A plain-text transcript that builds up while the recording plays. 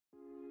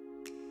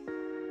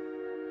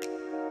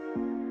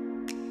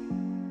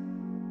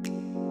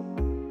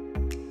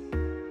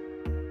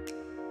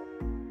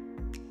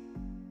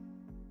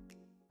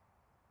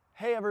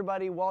Hey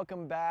everybody,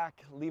 welcome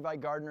back. Levi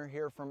Gardner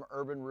here from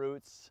Urban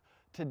Roots.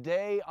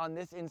 Today on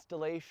this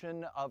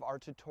installation of our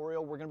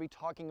tutorial, we're going to be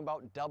talking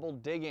about double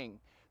digging.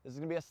 This is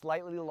going to be a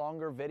slightly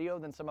longer video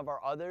than some of our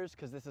others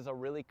because this is a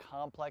really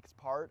complex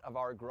part of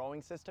our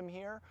growing system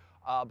here.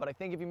 But I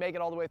think if you make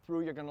it all the way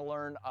through, you're going to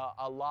learn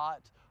a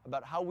lot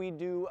about how we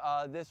do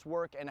this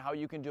work and how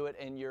you can do it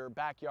in your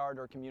backyard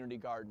or community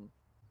garden.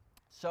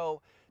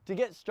 So to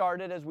get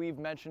started, as we've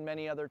mentioned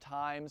many other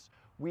times,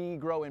 we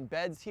grow in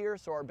beds here,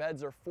 so our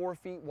beds are 4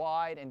 feet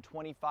wide and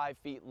 25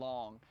 feet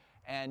long.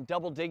 And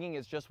double digging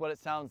is just what it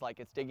sounds like.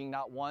 It's digging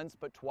not once,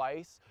 but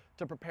twice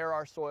to prepare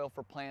our soil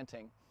for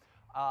planting.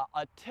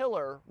 A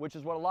tiller, which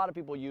is what a lot of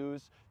people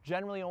use,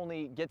 generally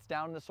only gets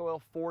down in the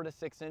soil 4 to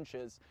 6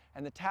 inches,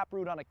 and the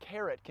taproot on a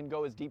carrot can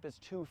go as deep as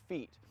 2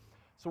 feet.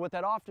 So what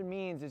that often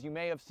means is you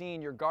may have seen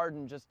your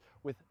garden just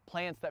with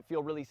plants that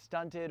feel really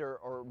stunted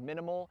or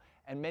minimal,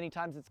 and many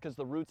times it's because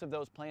the roots of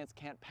those plants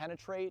can't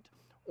penetrate,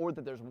 or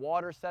that there's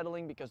water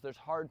settling because there's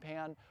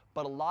hardpan.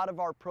 But a lot of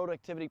our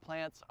productivity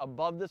plants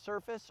above the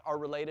surface are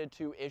related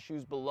to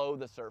issues below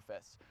the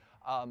surface.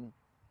 What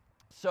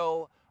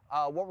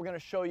we're going to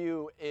show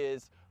you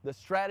is the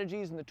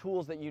strategies and the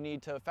tools that you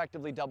need to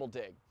effectively double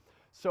dig.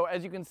 So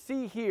as you can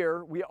see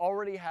here, we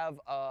already have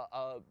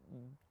a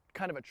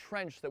kind of a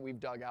trench that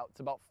we've dug out. It's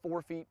about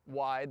 4 feet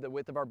wide, the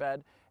width of our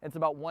bed. It's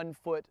about 1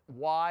 foot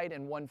wide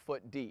and 1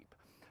 foot deep.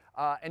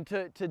 And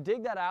to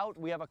dig that out,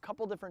 we have a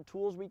couple different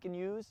tools we can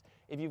use.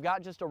 If you've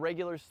got just a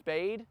regular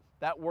spade,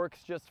 that works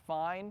just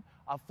fine.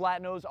 A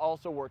flat nose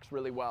also works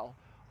really well.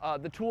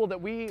 The tool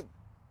that we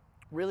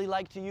really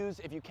like to use,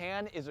 if you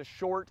can, is a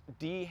short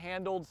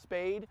D-handled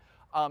spade.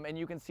 And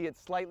you can see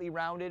it's slightly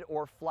rounded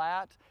or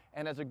flat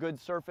and has a good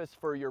surface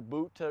for your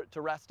boot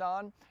to rest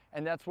on.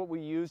 And that's what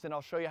we used, and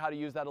I'll show you how to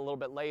use that a little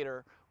bit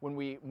later when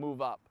we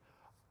move up.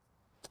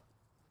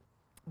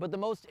 But the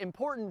most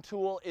important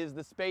tool is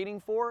the spading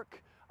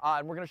fork.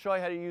 And we're going to show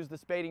you how to use the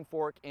spading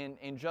fork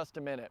in just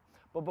a minute.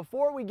 But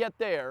before we get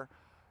there,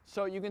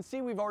 so you can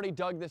see we've already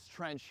dug this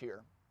trench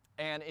here.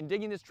 And in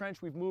digging this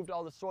trench, we've moved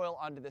all the soil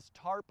onto this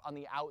tarp on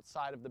the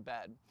outside of the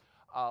bed.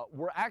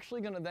 We're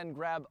actually going to then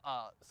grab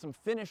some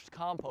finished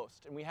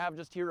compost. And we have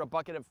just here a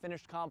bucket of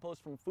finished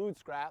compost from food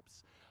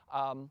scraps.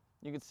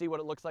 You can see what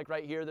it looks like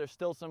right here. There's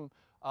still some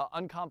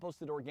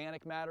uncomposted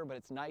organic matter, but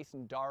it's nice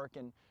and dark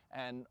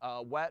and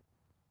wet.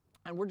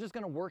 And we're just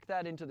going to work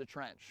that into the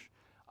trench.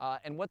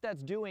 And what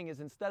that's doing is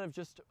instead of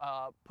just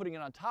putting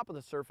it on top of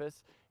the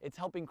surface, it's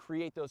helping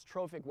create those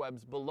trophic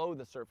webs below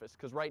the surface.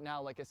 Because right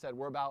now, like I said,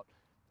 we're about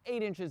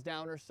 8 inches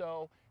down or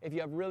so. If you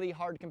have really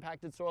hard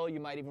compacted soil, you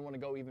might even want to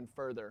go even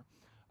further.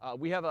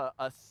 We have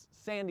a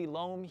sandy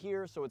loam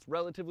here, so it's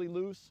relatively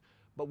loose,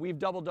 but we've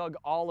double dug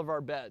all of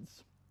our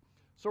beds.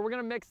 So we're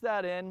going to mix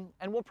that in,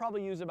 and we'll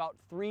probably use about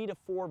 3 to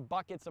 4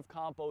 buckets of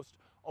compost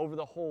over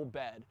the whole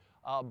bed.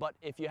 But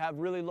if you have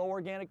really low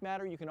organic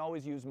matter, you can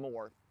always use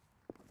more.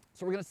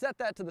 So we're going to set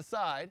that to the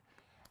side,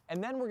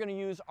 and then we're going to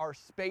use our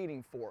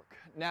spading fork.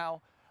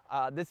 Now,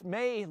 this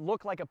may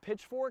look like a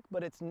pitchfork,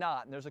 but it's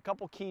not, and there's a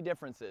couple key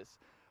differences.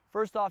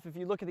 First off, if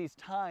you look at these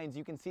tines,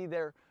 you can see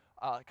they're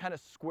kind of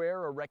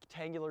square or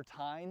rectangular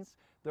tines.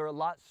 They're a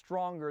lot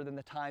stronger than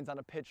the tines on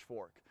a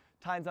pitchfork.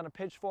 Tines on a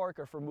pitchfork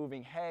are for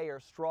moving hay or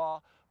straw,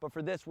 but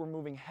for this we're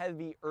moving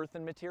heavy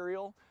earthen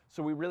material,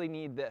 so we really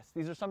need this.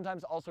 These are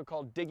sometimes also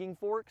called digging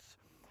forks,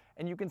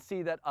 and you can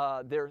see that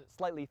they're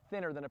slightly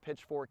thinner than a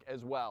pitchfork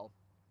as well.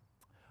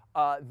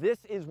 This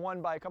is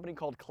one by a company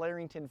called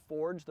Clarington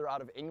Forge. They're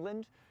out of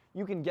England.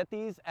 You can get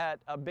these at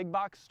big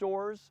box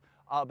stores,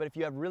 but if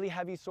you have really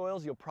heavy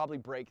soils, you'll probably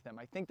break them.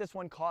 I think this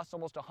one costs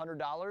almost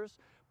 $100,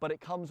 but it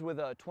comes with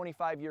a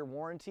 25-year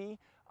warranty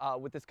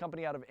with this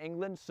company out of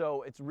England,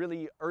 so it's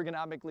really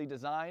ergonomically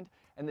designed,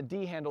 and the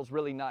D handle's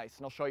really nice,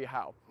 and I'll show you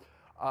how.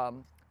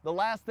 The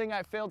last thing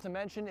I failed to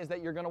mention is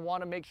that you're going to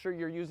want to make sure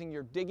you're using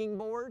your digging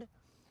board,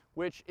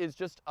 which is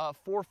just a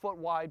 4 foot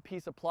wide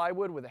piece of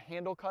plywood with a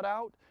handle cut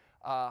out.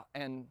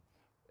 And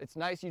it's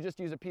nice you just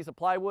use a piece of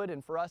plywood,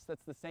 and for us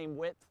that's the same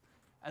width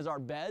as our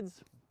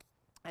beds.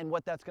 And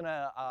what that's going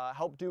to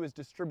help do is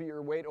distribute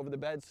your weight over the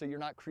bed so you're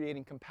not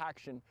creating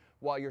compaction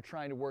while you're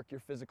trying to work your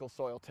physical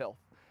soil tilth.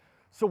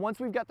 So once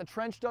we've got the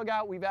trench dug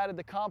out, we've added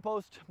the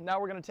compost, now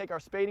we're going to take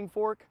our spading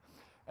fork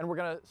and we're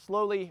going to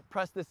slowly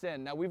press this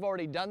in. Now we've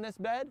already done this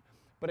bed,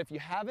 but if you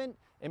haven't,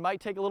 it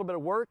might take a little bit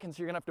of work, and so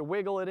you're going to have to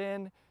wiggle it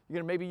in. You're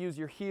going to maybe use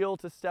your heel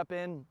to step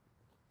in,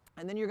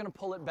 and then you're going to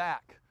pull it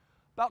back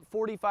about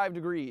 45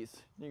 degrees.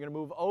 You're going to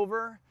move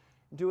over,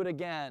 do it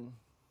again.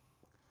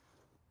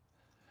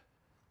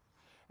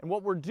 And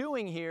what we're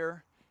doing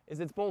here is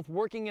it's both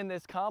working in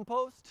this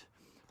compost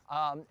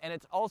and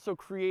it's also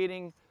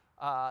creating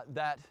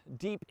that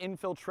deep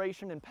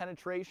infiltration and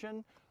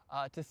penetration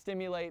to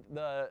stimulate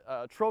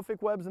the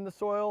trophic webs in the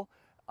soil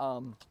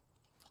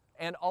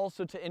and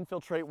also to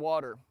infiltrate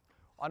water.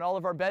 On all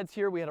of our beds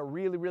here, we had a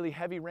really, really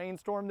heavy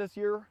rainstorm this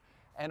year,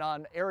 and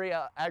on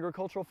area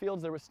agricultural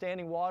fields there was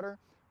standing water.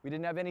 We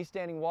didn't have any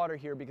standing water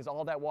here because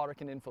all that water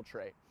can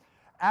infiltrate.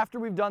 After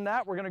we've done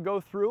that, we're going to go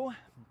through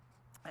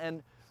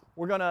and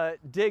we're gonna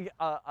dig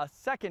a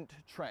second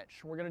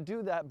trench. We're gonna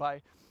do that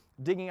by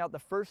digging out the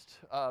first,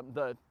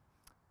 the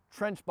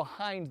trench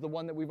behind the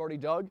one that we've already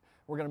dug.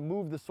 We're gonna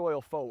move the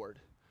soil forward.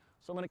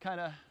 So I'm gonna kind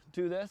of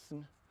do this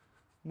and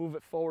move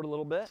it forward a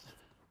little bit.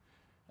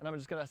 And I'm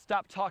just gonna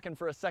stop talking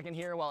for a second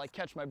here while I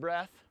catch my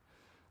breath.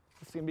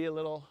 It's gonna be a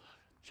little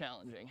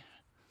challenging.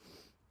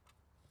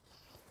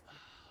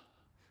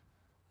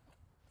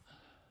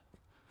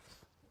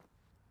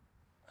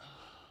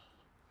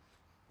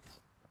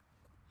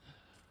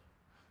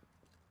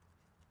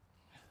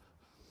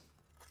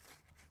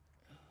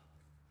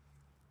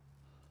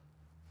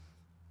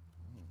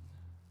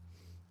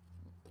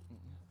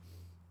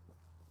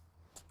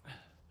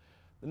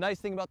 The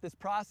nice thing about this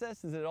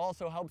process is it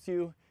also helps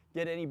you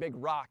get any big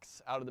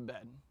rocks out of the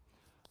bed.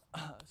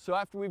 So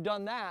after we've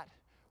done that,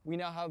 we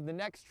now have the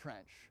next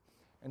trench.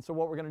 And so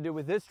what we're gonna do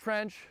with this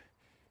trench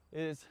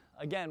is,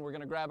 again, we're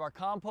gonna grab our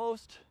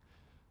compost,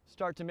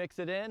 start to mix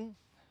it in.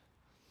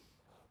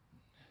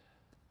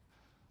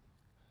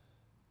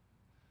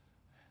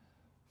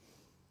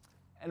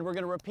 And we're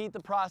gonna repeat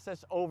the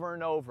process over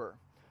and over.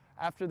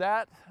 After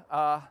that,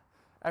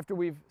 after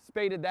we've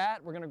spaded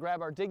that, we're gonna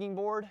grab our digging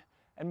board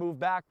and move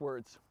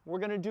backwards. We're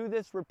gonna do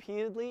this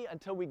repeatedly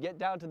until we get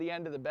down to the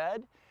end of the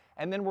bed,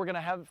 and then we're gonna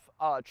have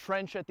a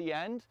trench at the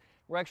end.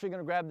 We're actually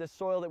gonna grab this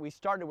soil that we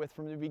started with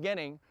from the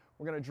beginning,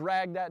 we're gonna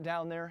drag that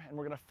down there, and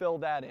we're gonna fill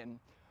that in.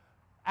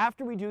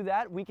 After we do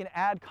that, we can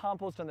add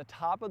compost on the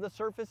top of the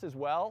surface as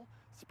well,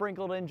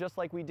 sprinkled in just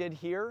like we did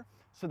here,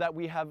 so that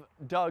we have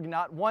dug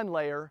not one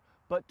layer,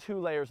 but 2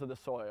 layers of the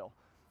soil.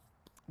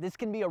 This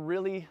can be a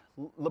really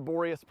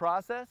laborious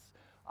process.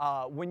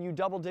 When you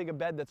double dig a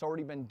bed that's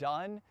already been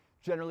done,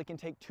 generally can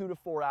take 2 to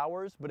 4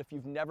 hours, but if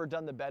you've never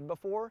done the bed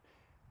before,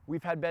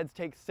 we've had beds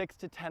take 6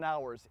 to 10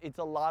 hours. It's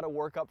a lot of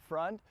work up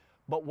front,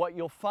 but what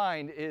you'll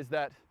find is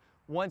that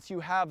once you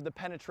have the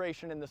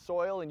penetration in the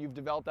soil and you've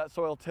developed that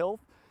soil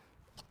tilth,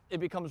 it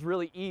becomes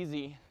really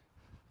easy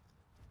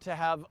to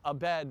have a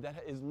bed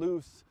that is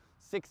loose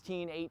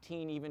 16,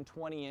 18, even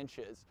 20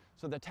 inches.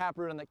 So the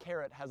taproot on the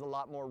carrot has a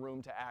lot more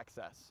room to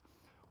access.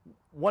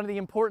 One of the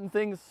important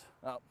things,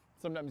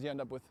 sometimes you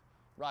end up with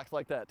rocks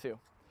like that too.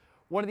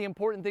 One of the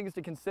important things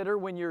to consider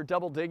when you're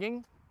double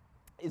digging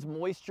is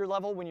moisture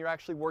level when you're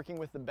actually working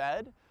with the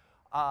bed.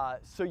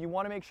 So you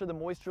want to make sure the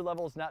moisture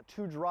level is not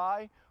too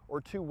dry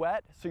or too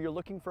wet. So you're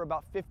looking for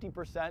about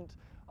 50%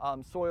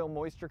 soil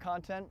moisture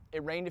content.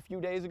 It rained a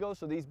few days ago,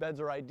 so these beds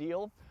are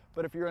ideal.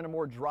 But if you're in a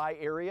more dry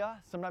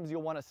area, sometimes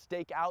you'll want to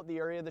stake out the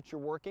area that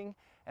you're working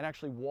and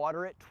actually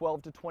water it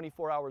 12 to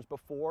 24 hours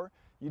before.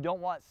 You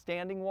don't want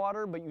standing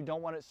water, but you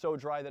don't want it so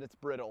dry that it's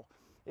brittle.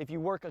 If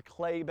you work a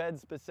clay bed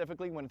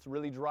specifically when it's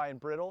really dry and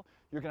brittle,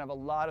 you're gonna have a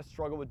lot of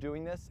struggle with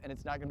doing this, and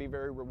it's not gonna be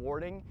very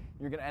rewarding.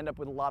 You're gonna end up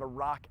with a lot of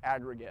rock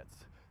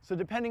aggregates. So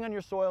depending on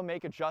your soil,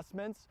 make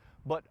adjustments,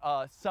 but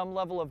some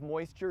level of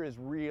moisture is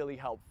really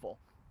helpful.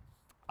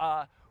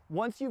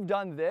 Once you've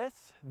done this,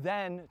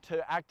 then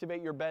to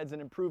activate your beds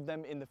and improve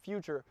them in the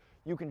future,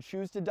 you can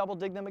choose to double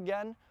dig them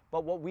again,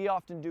 but what we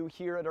often do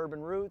here at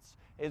Urban Roots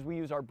is we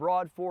use our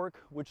broad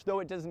fork, which though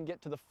it doesn't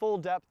get to the full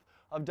depth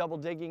of double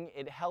digging,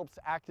 it helps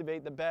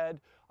activate the bed,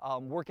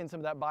 work in some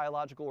of that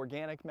biological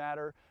organic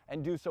matter,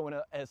 and do so in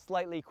a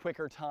slightly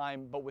quicker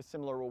time, but with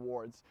similar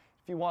rewards.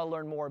 If you want to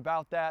learn more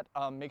about that,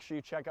 make sure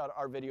you check out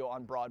our video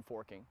on broad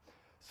forking.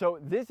 So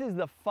this is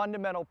the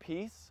fundamental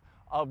piece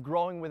of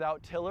growing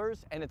without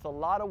tillers, and it's a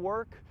lot of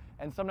work,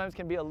 and sometimes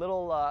can be a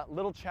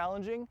little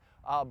challenging,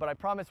 but I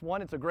promise,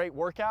 one, it's a great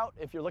workout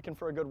if you're looking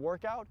for a good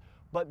workout,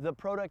 but the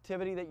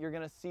productivity that you're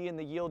gonna see and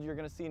the yield you're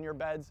gonna see in your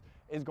beds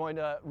is going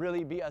to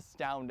really be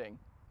astounding.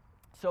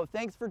 So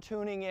thanks for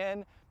tuning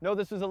in. Know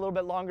this was a little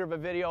bit longer of a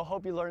video.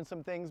 Hope you learned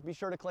some things. Be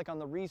sure to click on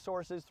the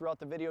resources throughout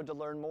the video to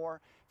learn more.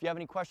 If you have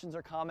any questions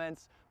or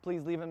comments,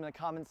 please leave them in the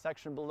comments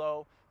section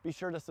below. Be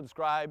sure to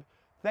subscribe.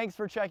 Thanks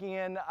for checking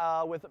in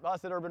with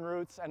us at Urban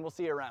Roots, and we'll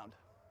see you around.